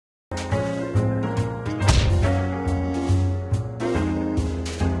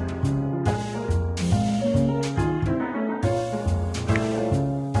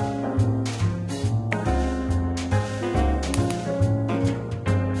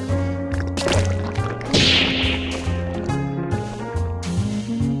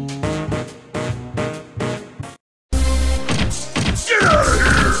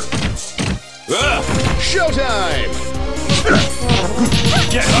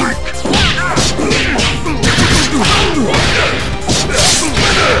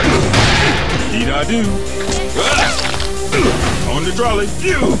I do. On the trolley.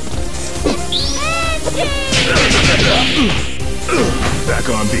 You. Back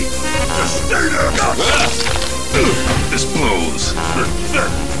on beat. Just stay there. This blows.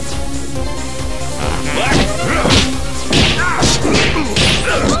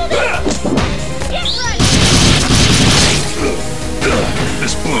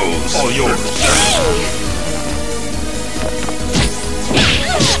 This blows. All yours.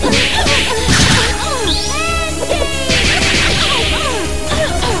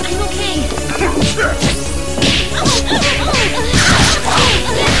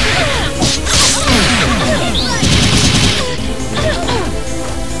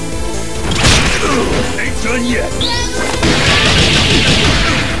 Ain't done yet.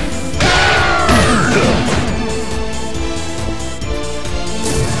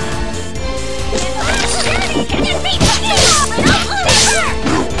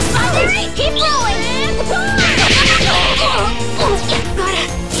 Keep rolling!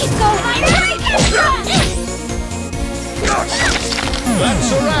 Keep going!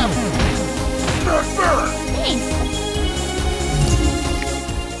 That's a wrap. Not fair. Thanks.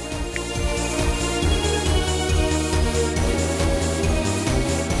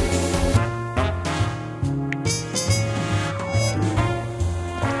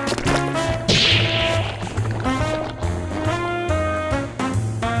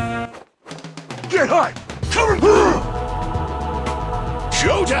 Get high! Cover me!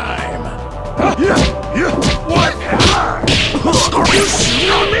 Showtime! What? Are you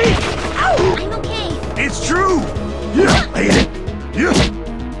shooting on me? I'm okay. It's true! I hit it!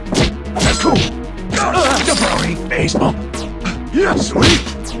 That's cool! Jabroni! Base bump! Sweet!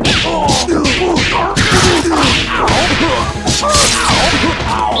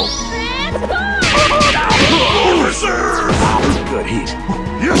 Reserve! Good heat!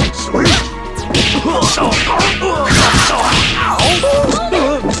 Sweet!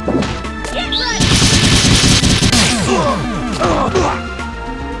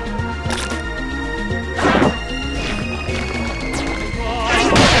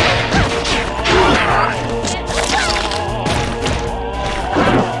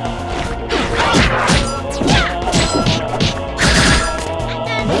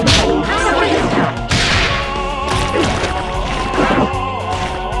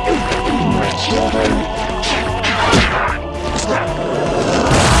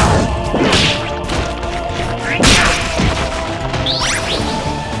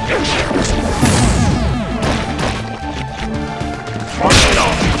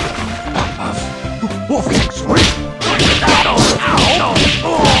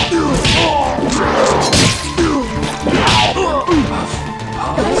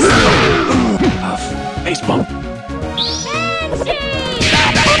 Base bump.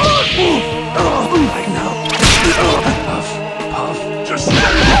 I know. Puff. Just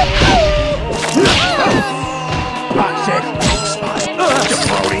box it. Spot.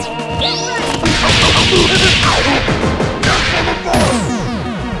 Jabroni.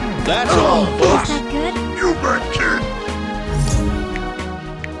 That's all, folks. Is that good? You bet, kid.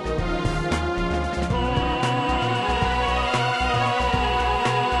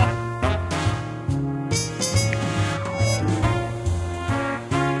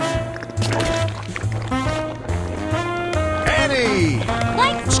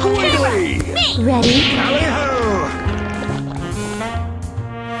 Like Squiggly! me! Ready? Tally-ho!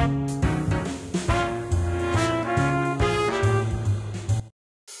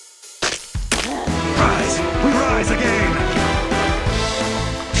 Rise! We rise again!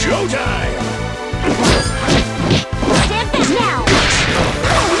 Showtime! Stand back now!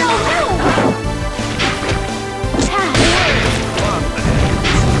 No!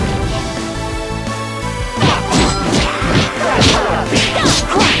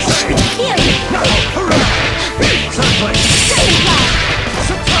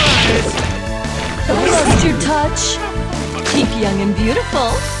 Lost your touch? Keep young and beautiful.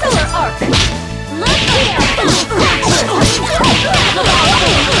 Solar arc.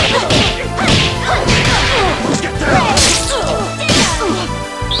 Get down!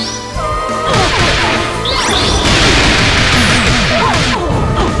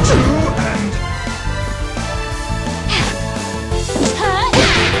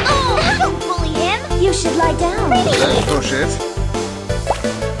 Don't bully him! You should lie down. Let's push it.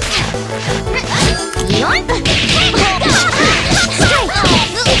 Time to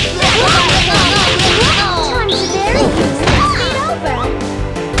vary. Speed over.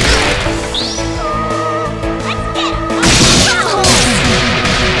 Let's get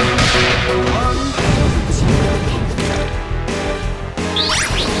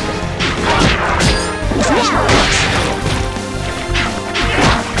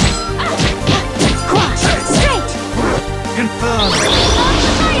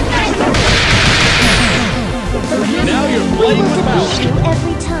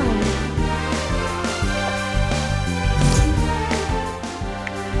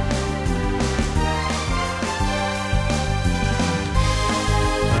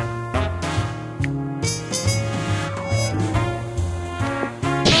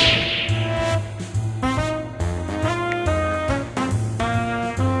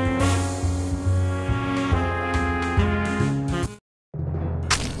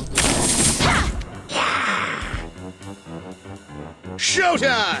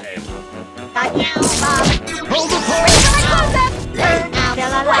Showtime! Got now, Bob. Hold the pole! Close up. Turn out the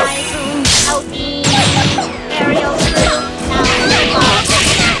lights. Out the aerial screw. Now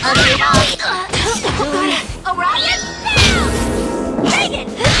Orion down. Take it.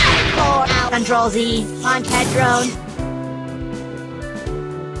 Four out. Control Z. Launch head drone.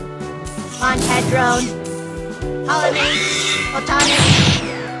 Launch head drone. Colony. Photonic.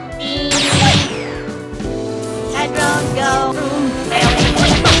 Beam. Head drone go. Failing.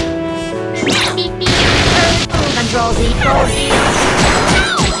 Beep beep. Control Z. Control Z.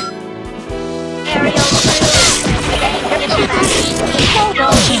 Aerial screw.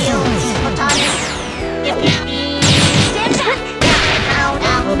 Control shield. Photonic. Beep beep. Stand back. Down.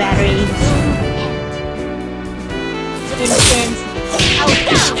 Alpha battery. Instance. Out.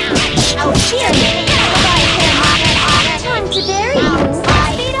 Out here. Time to bury you.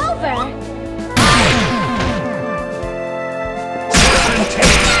 Feet over.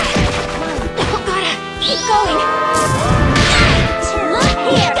 Keep going. Look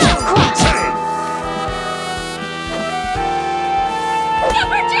here. Cross.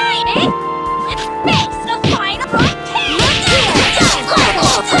 Number 3. Let's face the final rocket. Look here.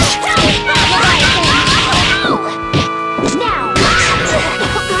 Now.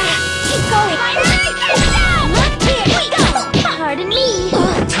 Keep going. Look here. Pardon me.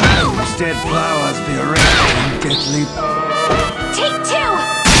 Dead flowers be around and deadly. Take 2.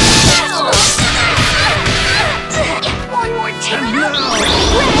 One more take. Red Valley.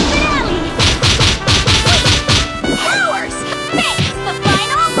 Powers. Face the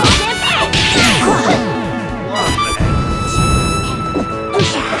final rocket.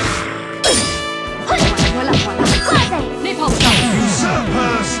 Napalm shot!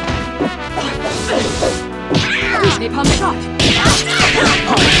 Usurpers! Napalm shot!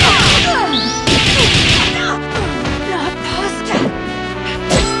 Not pasta!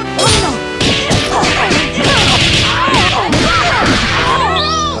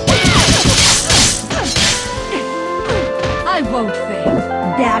 I won't fail.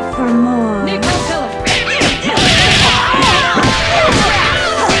 Back for more. Napalm pillar!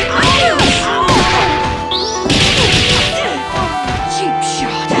 Cheap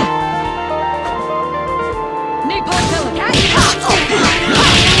shot! Napalm pillar!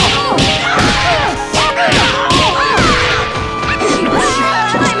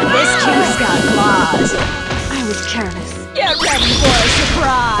 This cube's got claws. I was careless. Get ready for a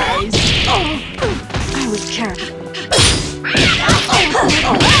surprise. I was careless.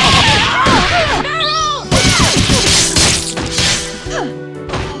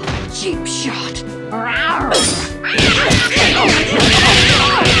 Cheap shot.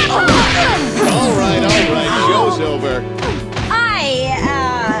 All right, show's over.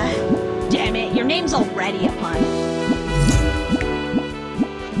 Damn it, your name's already a pun.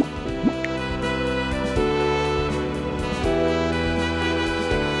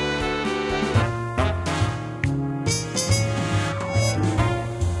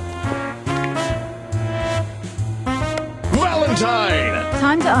 Valentine!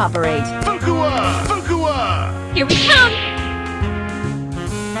 Time to operate. Fukua! Fukua! Here we come!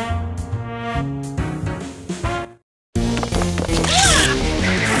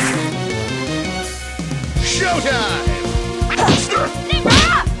 Showtime!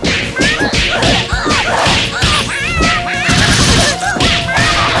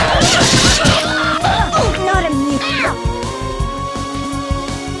 Not a me.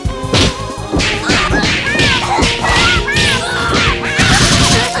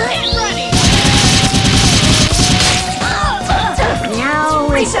 Now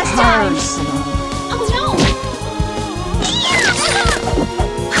recess time. Oh no!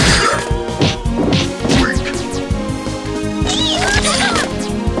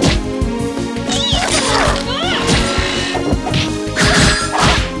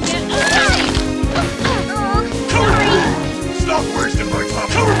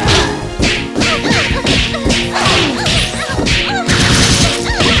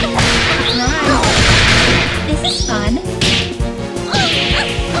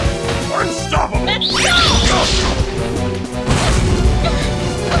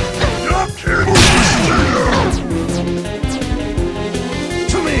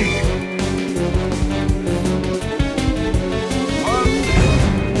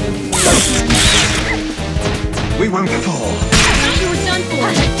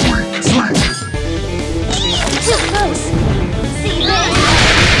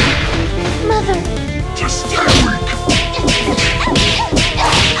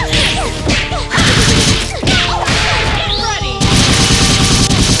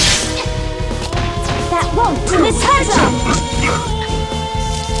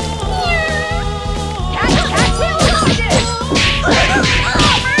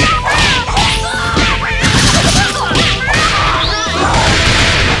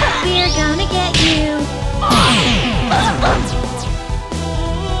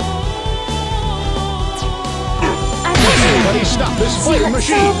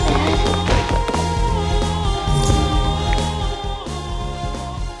 machine!